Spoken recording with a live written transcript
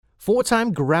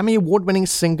Four-time Grammy Award-winning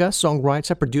singer,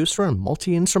 songwriter, producer, and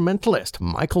multi-instrumentalist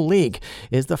Michael League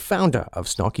is the founder of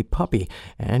Snarky Puppy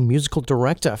and musical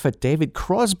director for David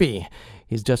Crosby.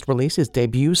 He's just released his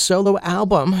debut solo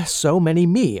album, So Many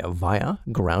Me, via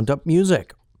Ground Up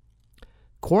Music.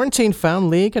 Quarantine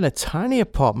found League in a tiny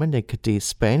apartment in Cadiz,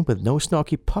 Spain, with no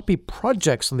Snarky Puppy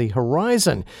projects on the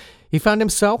horizon. He found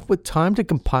himself with time to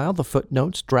compile the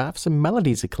footnotes, drafts, and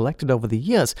melodies he collected over the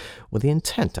years with the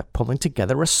intent of pulling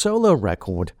together a solo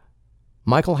record.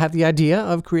 Michael had the idea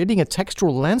of creating a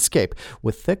textural landscape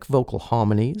with thick vocal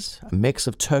harmonies, a mix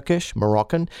of Turkish,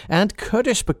 Moroccan, and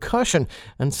Kurdish percussion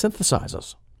and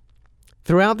synthesizers.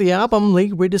 Throughout the album,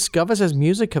 League rediscovers his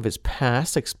music of his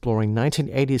past, exploring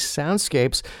 1980s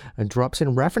soundscapes and drops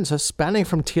in references spanning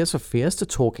from Tears for Fears to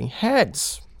Talking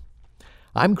Heads.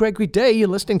 I'm Gregory Day. You're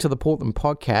listening to the Portland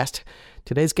Podcast.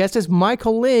 Today's guest is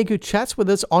Michael League, who chats with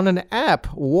us on an app,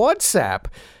 WhatsApp,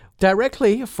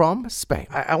 directly from Spain.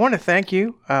 I want to thank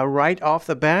you right off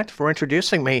the bat for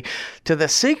introducing me to the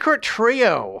Secret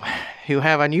Trio, who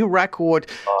have a new record,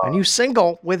 a new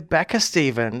single with Becca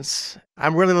Stevens.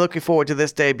 I'm really looking forward to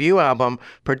this debut album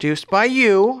produced by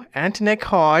you and Nick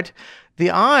Hard.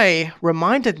 The Eye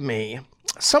reminded me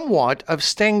somewhat of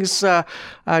Sting's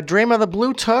Dream of the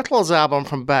Blue Turtles album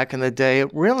from back in the day.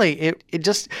 It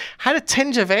just had a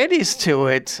tinge of 80s to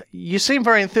it. You seem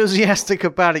very enthusiastic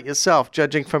about it yourself,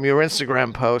 judging from your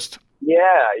Instagram post. Yeah,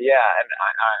 and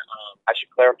I should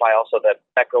clarify also that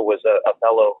Becca was a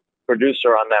fellow producer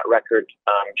on that record.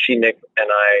 She, Nick,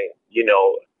 and I,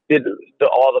 did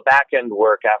all the back end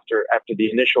work after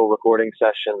the initial recording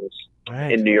sessions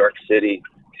in New York City.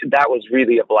 That was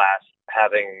really a blast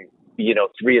having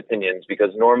three opinions, because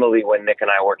normally when Nick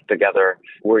and I work together,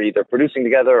 we're either producing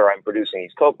together or I'm producing,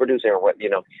 he's co-producing, or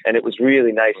and it was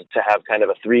really nice to have kind of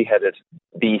a three-headed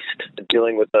beast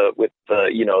dealing with the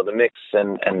the mix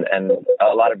and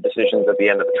a lot of decisions at the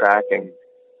end of the track. And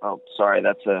sorry,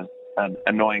 that's an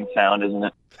annoying sound, isn't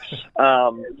it?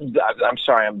 I'm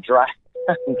sorry, I'm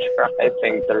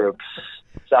driving through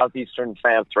southeastern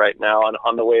France right now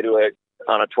on the way to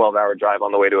on a 12-hour drive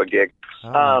on the way to a gig.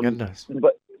 Oh, my goodness.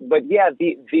 But yeah,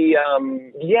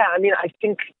 I mean, I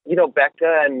think,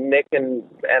 Becca and Nick and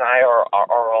I are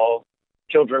all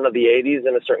children of the 80s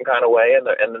in a certain kind of way, and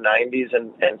the 90s.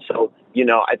 And so,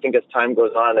 I think as time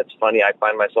goes on, it's funny, I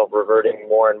find myself reverting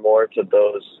more and more to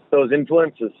those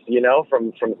influences,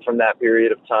 from that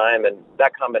period of time. And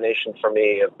that combination for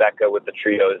me of Becca with the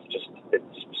trio is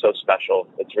it's so special.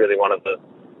 It's really one of the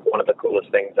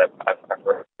coolest things I've heard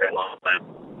for a very long time.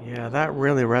 Yeah, that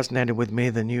really resonated with me,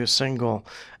 the new single.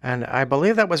 And I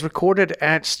believe that was recorded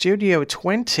at Studio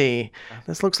 20.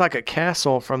 This looks like a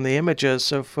castle from the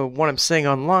images of what I'm seeing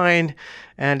online.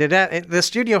 And the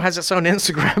studio has its own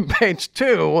Instagram page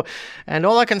too. And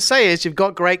all I can say is you've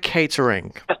got great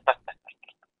catering.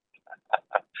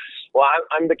 Well,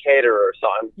 I'm the caterer, so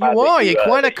You're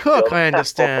quite a cook, I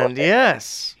understand.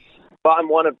 Yes. Well, I'm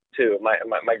one of two.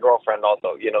 My girlfriend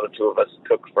also, the two of us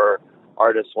cook for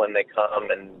artists when they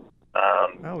come, and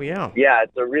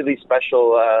it's a really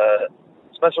special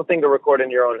thing to record in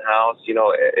your own house.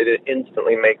 It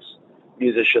instantly makes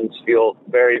musicians feel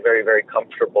very, very, very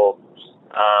comfortable,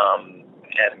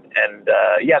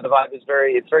 the vibe is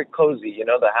it's very cozy.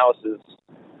 The house is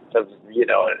a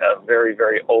very,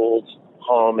 very old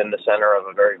home in the center of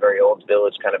a very, very old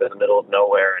village, kind of in the middle of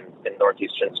nowhere in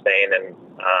northeastern Spain, and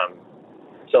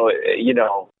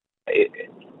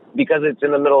because it's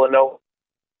in the middle of nowhere,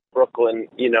 Brooklyn,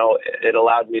 it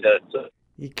allowed me to.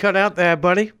 You cut out there,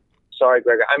 buddy. Sorry,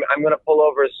 Gregor. I'm going to pull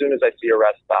over as soon as I see a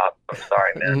rest stop. I'm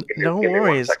sorry, man. No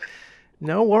worries.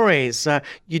 No worries.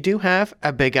 You do have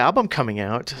a big album coming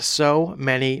out, So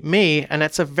Many Me, and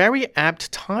it's a very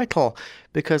apt title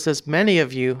because there's many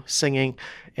of you singing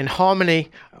in harmony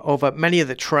over many of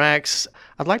the tracks.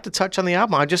 I'd like to touch on the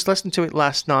album. I just listened to it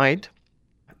last night.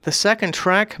 The second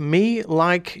track, Me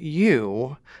Like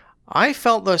You, I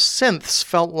felt those synths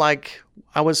felt like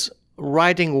I was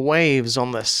riding waves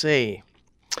on the sea.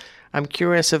 I'm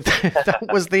curious if that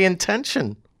was the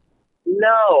intention.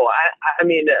 No, I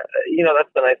mean,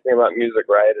 that's the nice thing about music,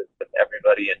 right? Is that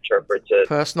everybody interprets it.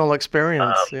 Personal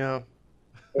experience, yeah.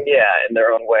 Yeah, in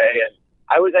their own way. And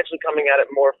I was actually coming at it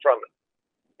more from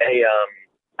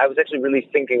I was actually really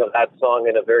thinking of that song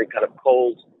in a very kind of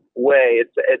cold way.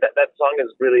 That song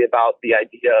is really about the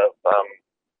idea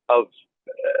of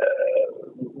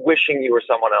wishing you were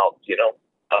someone else,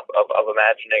 of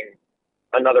imagining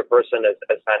another person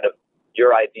as kind of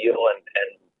your ideal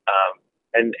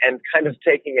and kind of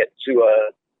taking it to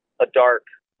a dark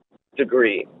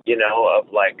degree,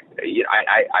 of like,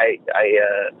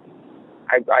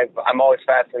 I'm always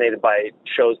fascinated by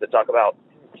shows that talk about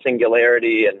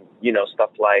singularity and,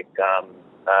 stuff like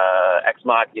Ex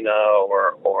Machina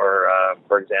or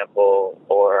for example,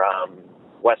 or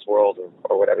Westworld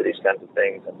or whatever, these kinds of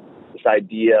things. And this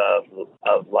idea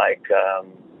of like,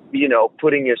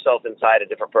 putting yourself inside a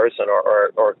different person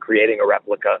or creating a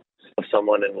replica of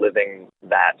someone and living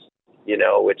that,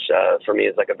 which for me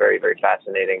is like a very, very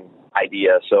fascinating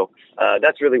idea. So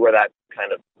that's really where that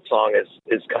kind of song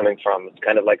is coming from. It's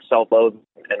kind of like self-loathing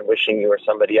and wishing you were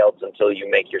somebody else until you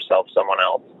make yourself someone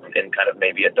else in kind of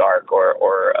maybe a dark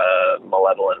or a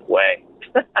malevolent way.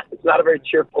 It's not a very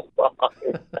cheerful song.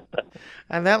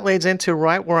 And that leads into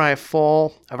Right Where I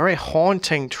Fall, a very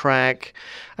haunting track.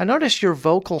 I noticed your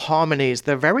vocal harmonies,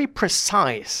 they're very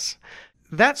precise.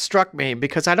 That struck me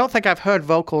because I don't think I've heard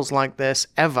vocals like this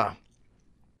ever.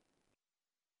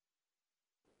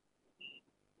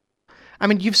 I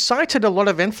mean, you've cited a lot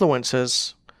of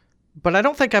influences, but I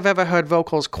don't think I've ever heard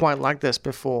vocals quite like this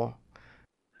before.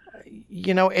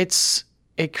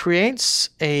 It creates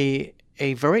a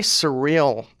very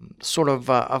surreal sort of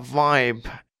a vibe.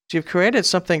 You've created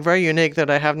something very unique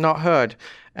that I have not heard.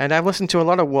 And I've listened to a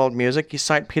lot of world music. You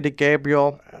cite Peter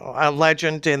Gabriel, a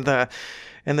legend in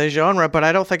the genre, but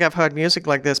I don't think I've heard music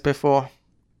like this before.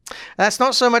 That's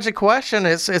not so much a question.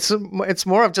 It's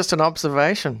more of just an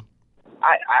observation.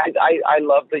 I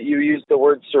love that you use the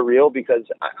word surreal because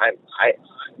I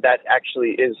that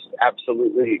actually is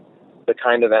absolutely the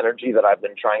kind of energy that I've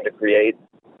been trying to create,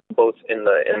 both in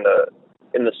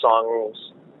the songs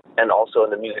and also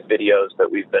in the music videos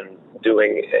that we've been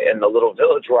doing in the little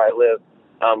village where I live,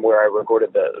 where I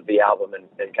recorded the album in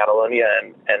Catalonia.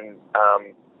 And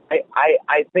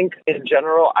I think in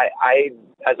general, I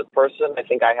as a person, I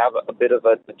think I have a bit of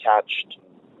a detached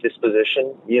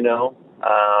disposition, and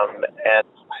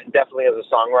definitely as a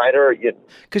songwriter.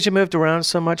 Because you moved around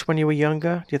so much when you were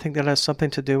younger? Do you think that has something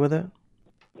to do with it?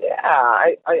 Yeah,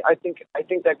 I think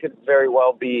that could very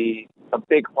well be a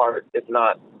big part, if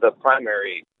not the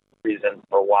primary reason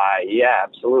for why. Yeah,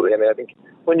 absolutely. I mean, I think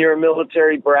when you're a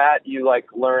military brat, you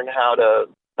learn how to.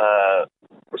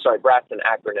 Brat's an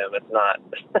acronym. It's not.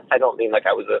 I don't mean like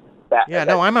I was a brat. Yeah,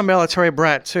 no, I'm a military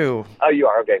brat too. Oh, you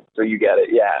are? Okay, so you get it.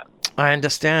 Yeah. I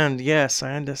understand. Yes,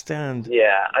 I understand.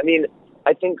 Yeah, I mean,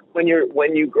 I think when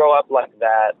you grow up like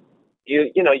that,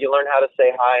 you learn how to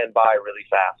say hi and bye really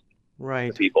fast.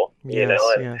 Right. To people, yes.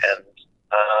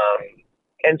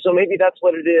 And so maybe that's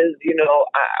what it is. I,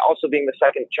 also being the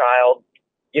second child,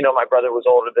 my brother was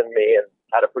older than me and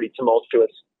had a pretty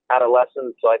tumultuous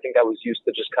adolescence. So I think I was used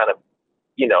to just kind of,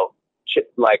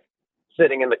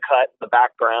 sitting in the cut, in the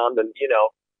background, and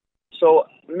so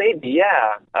maybe,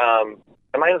 yeah.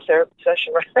 Am I in a therapy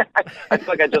session right now? I feel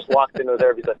like I just walked into a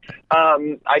therapy session.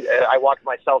 I walked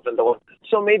myself into one.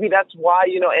 So maybe that's why,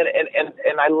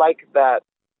 and I like that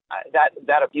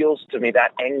appeals to me,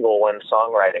 that angle when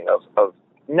songwriting of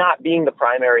not being the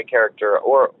primary character,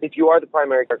 or if you are the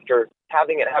primary character,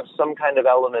 having it have some kind of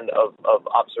element of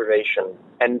observation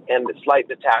and a slight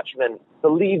detachment to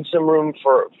leave some room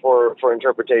for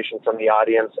interpretation from the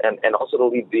audience, and also to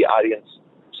leave the audience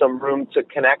some room to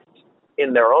connect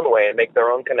in their own way and make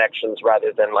their own connections,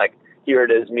 rather than here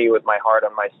it is, me with my heart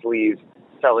on my sleeve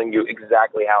telling you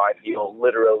exactly how I feel,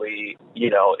 literally,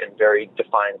 in very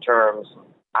defined terms.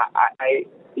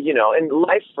 And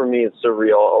life for me is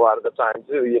surreal a lot of the time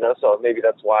too, so maybe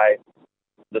that's why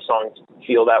the songs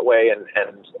feel that way and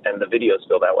the videos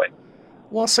feel that way.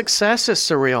 Well, success is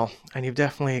surreal, and you've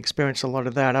definitely experienced a lot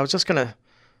of that. I was just going to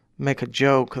make a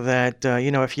joke that,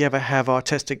 if you ever have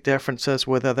artistic differences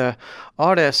with other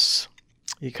artists,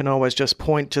 you can always just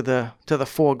point to the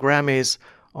 4 Grammys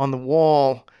on the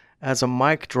wall as a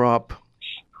mic drop.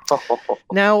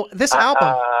 Now, this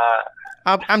album...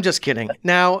 I'm just kidding.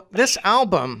 Now, this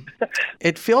album,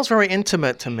 it feels very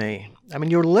intimate to me. I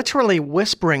mean, you're literally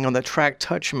whispering on the track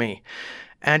Touch Me,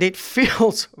 and it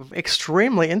feels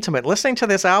extremely intimate. Listening to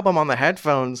this album on the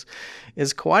headphones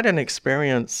is quite an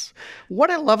experience.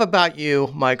 What I love about you,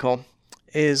 Michael,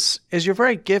 is you're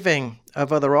very giving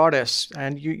of other artists,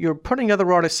 and you're putting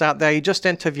other artists out there. You just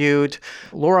interviewed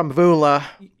Laura Mvula.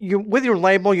 With your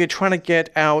label, you're trying to get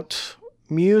out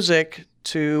music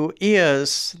to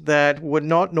ears that would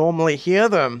not normally hear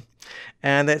them.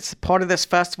 And it's part of this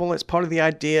festival. It's part of the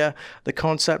idea, the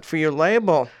concept for your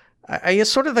label. Are you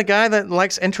sort of the guy that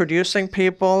likes introducing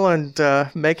people and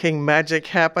making magic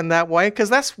happen that way? Because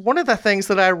that's one of the things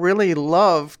that I really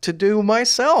love to do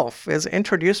myself, is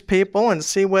introduce people and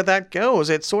see where that goes.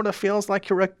 It sort of feels like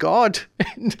you're a god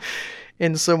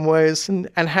in some ways, and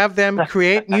have them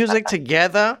create music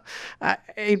together.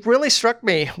 It really struck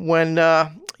me when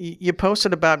you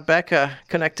posted about Becca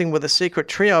connecting with the Secret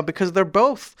Trio because they're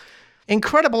both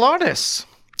incredible artists.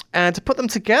 And to put them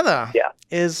together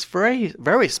is very,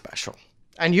 very special.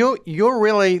 And you're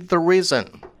really the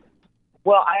reason.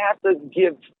 Well, I have to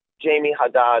give Jamie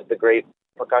Haddad, the great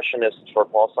percussionist for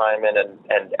Paul Simon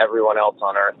and everyone else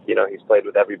on earth. You know, he's played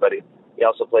with everybody. He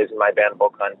also plays in my band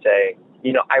Bocante.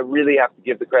 You know, I really have to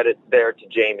give the credit there to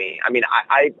Jamie. I mean,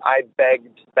 I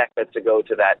begged Becca to go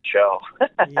to that show.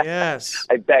 Yes.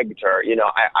 I begged her. You know,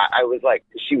 I was like,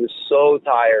 she was so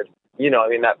tired. You know, I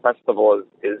mean, that festival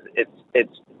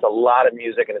it's a lot of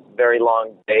music and it's very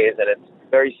long days and it's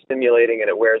very stimulating and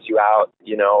it wears you out,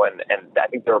 you know, and I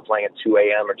think they were playing at 2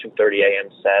 a.m. or 2:30 a.m.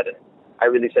 set. And I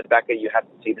really said, Becca, you have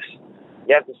to see this.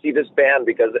 You have to see this band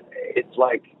because it's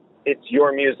like, it's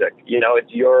your music, you know,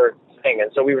 it's your thing.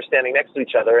 And so we were standing next to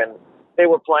each other and they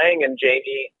were playing and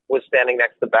Jamie was standing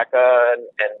next to Becca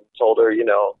and told her, you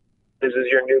know, this is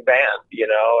your new band, you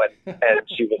know, and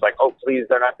she was like, oh, please,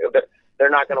 they're not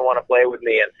going to want to play with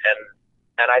me.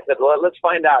 And I said, well, let's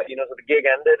find out, you know. So the gig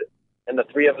ended and the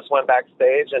three of us went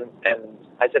backstage and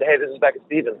I said, hey, this is Becca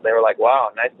Stevens. They were like, wow,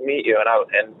 nice to meet you. And I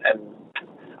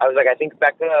was like, I think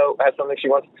Becca has something she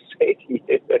wants to say to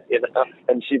you, you know.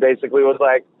 And she basically was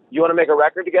like, you want to make a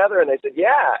record together? And they said,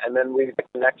 yeah. And then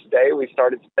the next day we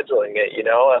started scheduling it, you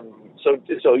know.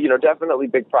 So you know, definitely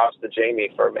big props to Jamie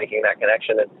for making that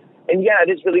connection. And yeah,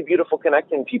 it is really beautiful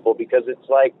connecting people because it's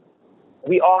like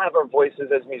we all have our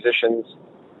voices as musicians.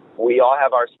 We all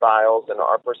have our styles and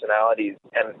our personalities.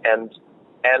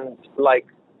 And like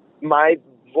my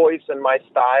voice and my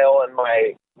style and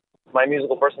my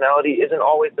musical personality isn't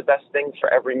always the best thing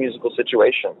for every musical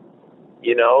situation,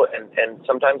 you know, and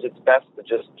sometimes it's best to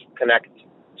just connect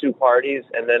two parties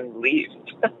and then leave.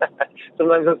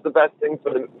 Sometimes that's the best thing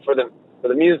for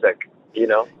the music, you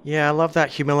know. Yeah, I love that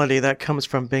humility that comes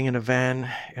from being in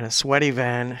a sweaty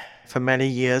van for many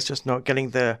years, just not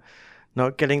getting the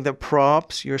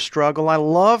props, your struggle. I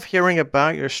love hearing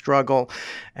about your struggle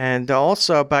and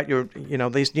also about your, you know,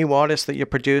 these new artists that you're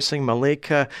producing,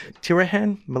 Malika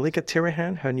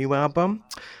Tirahan, her new album.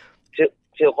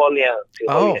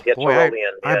 Oh, boy,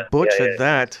 I butchered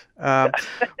that.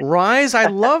 Rise, I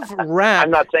love rap.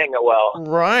 I'm not saying it well.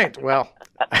 Right, well,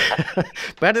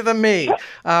 better than me.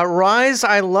 Rise,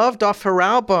 I loved off her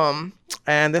album,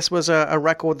 and this was a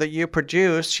record that you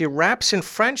produced. She raps in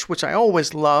French, which I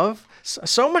always love.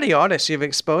 So many artists you've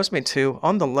exposed me to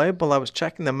on the label. I was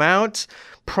checking them out.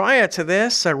 Prior to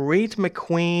this, Reed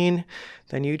McQueen,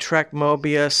 the new track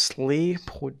Mobius, Lee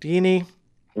Pordini.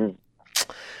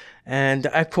 And,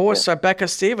 of course, Becca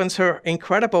Stevens, her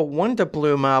incredible Wonder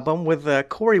Bloom album with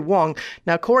Corey Wong.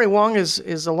 Now, Corey Wong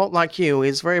is a lot like you.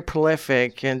 He's very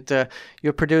prolific, and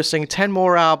you're producing 10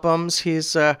 more albums.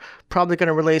 He's probably going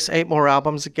to release 8 more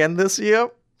albums again this year.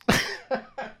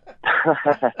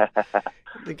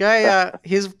 The guy,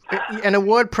 he's in a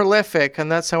word prolific,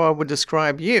 and that's how I would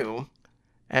describe you.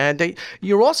 And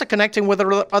you're also connecting with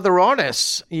other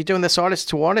artists. You're doing this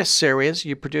artist-to-artist series.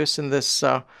 You're producing this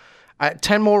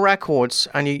 10 more records,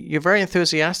 and you're very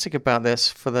enthusiastic about this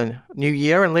for the new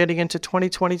year and leading into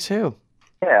 2022.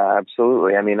 Yeah,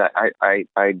 absolutely. I mean, I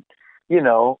you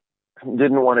know,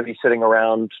 didn't want to be sitting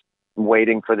around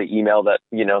waiting for the email that,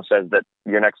 you know, says that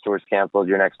your next tour is canceled,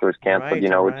 right, you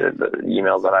know, right. Which is the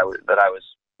emails that I was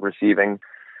receiving,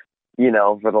 you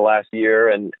know, for the last year.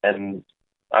 And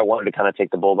I wanted to kind of take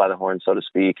the bull by the horn, so to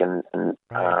speak. And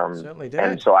certainly did.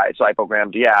 And so I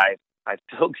programmed, I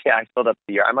filled up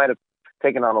the year. I might have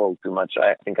taken on a little too much.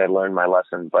 I think I learned my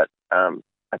lesson, but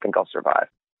I think I'll survive.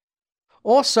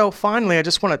 Also, finally, I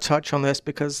just want to touch on this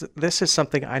because this is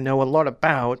something I know a lot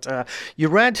about.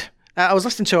 I was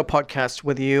listening to a podcast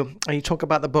with you, and you talk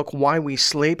about the book Why We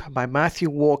Sleep by Matthew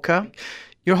Walker.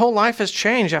 Your whole life has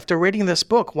changed after reading this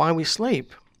book, Why We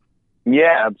Sleep.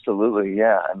 Yeah, absolutely.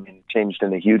 Yeah, I mean, changed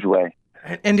in a huge way.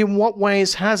 And in what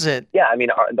ways has it? Yeah, I mean,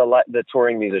 the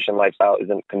touring musician lifestyle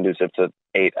isn't conducive to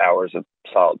 8 hours of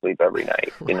solid sleep every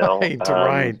night, you know?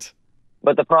 Right.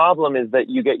 But the problem is that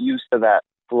you get used to that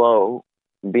flow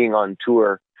being on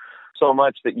tour so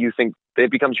much that you think it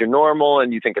becomes your normal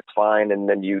and you think it's fine, and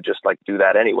then you just like do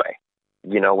that anyway.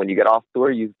 You know, when you get off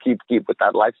tour, you keep with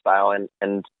that lifestyle, and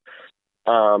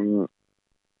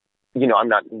you know, I'm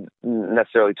not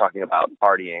necessarily talking about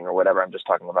partying or whatever. I'm just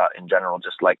talking about in general,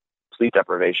 just like sleep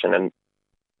deprivation.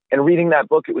 And reading that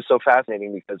book, it was so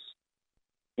fascinating because,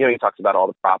 you know, he talks about all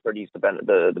the properties, the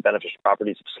beneficial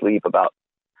properties of sleep, about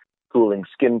cooling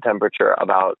skin temperature,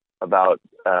 about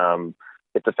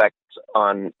its effects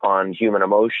on human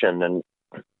emotion,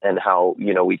 and how,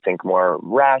 we think more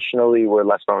rationally. We're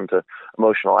less prone to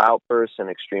emotional outbursts and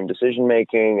extreme decision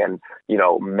making, and,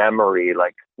 memory,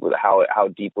 like how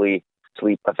deeply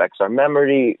sleep affects our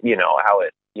memory, how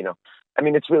it,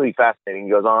 it's really fascinating.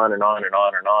 He goes on and on and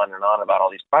on and on and on about all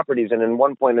these properties. And in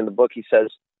one point in the book, he says,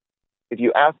 if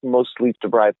you ask most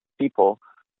sleep-deprived people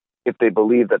if they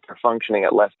believe that they're functioning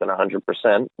at less than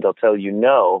 100%, they'll tell you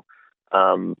no.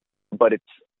 But it's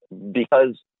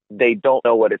because they don't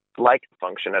know what it's like to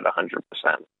function at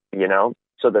 100%,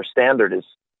 So their standard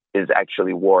is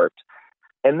actually warped.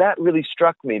 And that really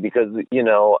struck me because,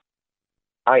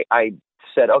 I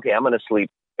said, okay, I'm going to sleep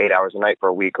 8 hours a night for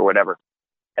a week or whatever.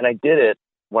 And I did it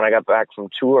when I got back from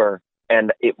tour.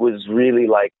 And it was really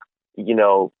like,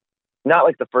 not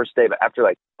like the first day, but after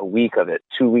like a week of it,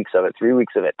 2 weeks of it, 3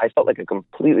 weeks of it, I felt like a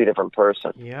completely different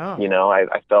person. Yeah.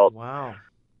 I felt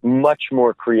much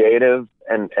more creative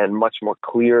and much more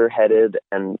clear-headed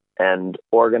and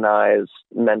organized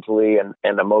mentally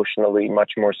and emotionally,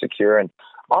 much more secure, and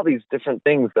all these different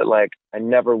things that like I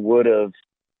never would have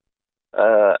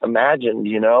imagined,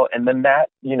 and then that,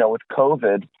 with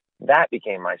COVID, that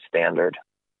became my standard.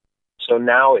 So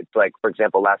now it's like, for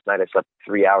example, last night I slept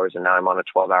 3 hours and now I'm on a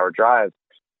 12-hour drive.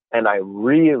 And I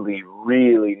really,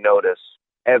 really notice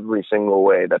every single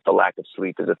way that the lack of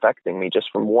sleep is affecting me just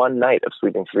from one night of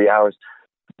sleeping 3 hours.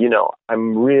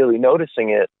 I'm really noticing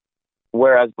it.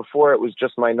 Whereas before it was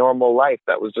just my normal life.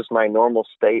 That was just my normal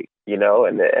state,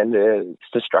 and it's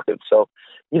destructive. So,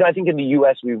 I think in the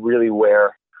U.S. we really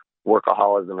wear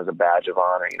workaholism as a badge of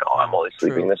honor. I'm only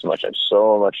sleeping this much. I have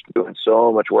so much to do and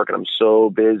so much work, and I'm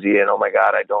so busy. And oh my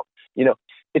God, I don't.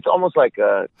 It's almost like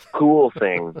a cool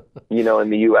thing, in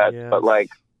the U.S. Yes. But like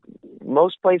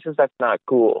most places, that's not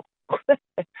cool.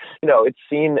 It's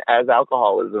seen as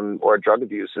alcoholism or drug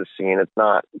abuse is seen. It's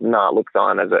not looked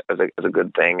on as a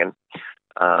good thing. And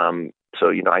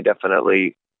so I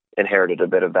definitely inherited a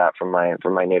bit of that from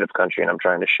my native country, and I'm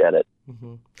trying to shed it.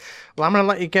 Mm-hmm. Well, I'm going to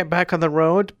let you get back on the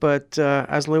road, but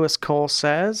as Lewis Cole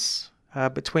says,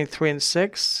 between 3 and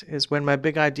 6 is when my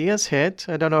big ideas hit.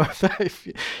 I don't know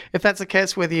if that's the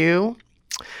case with you,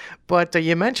 but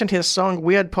you mentioned his song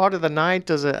 "Weird Part of the Night"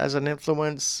 as an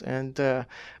influence, and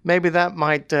maybe that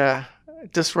might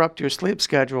disrupt your sleep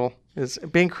schedule. Is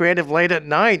being creative late at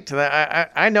night.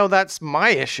 I know that's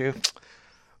my issue,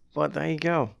 but there you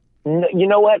go. You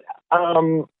know what?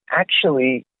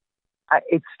 Actually,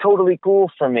 it's totally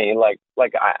cool for me. Like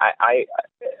I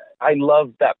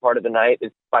love that part of the night.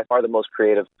 It's by far the most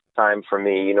creative time for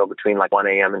me. Between like 1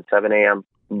 a.m. and 7 a.m.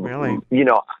 Really?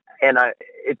 And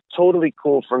it's totally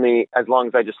cool for me as long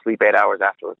as I just sleep 8 hours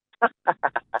afterwards.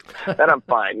 Then I'm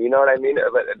fine. You know what I mean?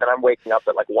 But then I'm waking up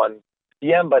at like 1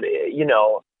 p.m. But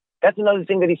that's another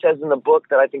thing that he says in the book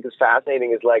that I think is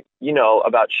fascinating is like,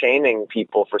 about shaming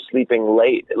people for sleeping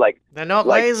late. Like they're not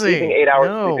like lazy. Sleeping 8 hours,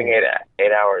 No. sleeping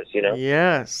eight hours,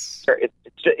 Yes.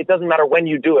 It doesn't matter when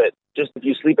you do it. Just if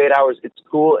you sleep 8 hours, it's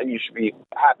cool, and you should be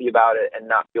happy about it and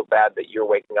not feel bad that you're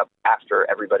waking up after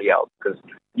everybody else because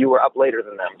you were up later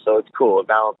than them. So it's cool. It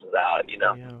balances out,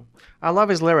 Yeah. I love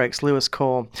his lyrics, Lewis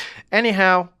Cole.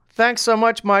 Anyhow, thanks so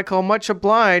much, Michael. Much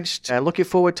obliged. Looking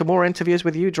forward to more interviews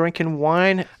with you, drinking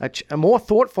wine, more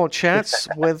thoughtful chats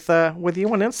with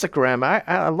you on Instagram.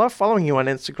 I love following you on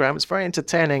Instagram. It's very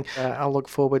entertaining. I'll look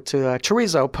forward to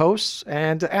chorizo posts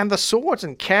and the swords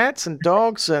and cats and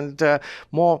dogs and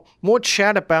more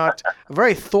chat about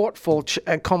very thoughtful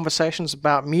conversations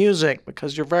about music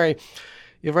because you're very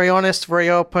honest, very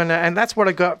open, and that's what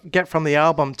I get from the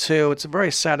album, too. It's a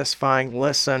very satisfying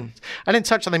listen. I didn't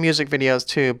touch on the music videos,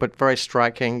 too, but very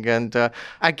striking. And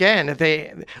again,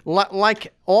 they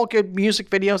like all good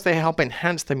music videos, they help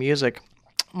enhance the music.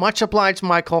 Much obliged,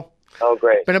 Michael. Oh,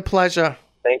 great. Been a pleasure.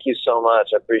 Thank you so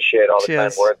much. I appreciate all the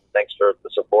kind words. Thanks for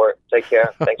the support. Take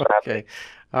care. Thanks for having me.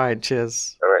 All right,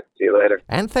 cheers. All right, see you later.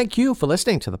 And thank you for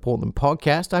listening to the Portland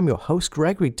Podcast. I'm your host,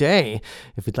 Gregory Day.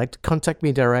 If you'd like to contact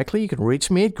me directly, you can reach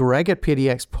me at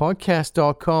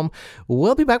greg@pdxpodcast.com.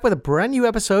 We'll be back with a brand new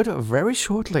episode very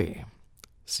shortly.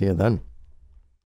 See you then.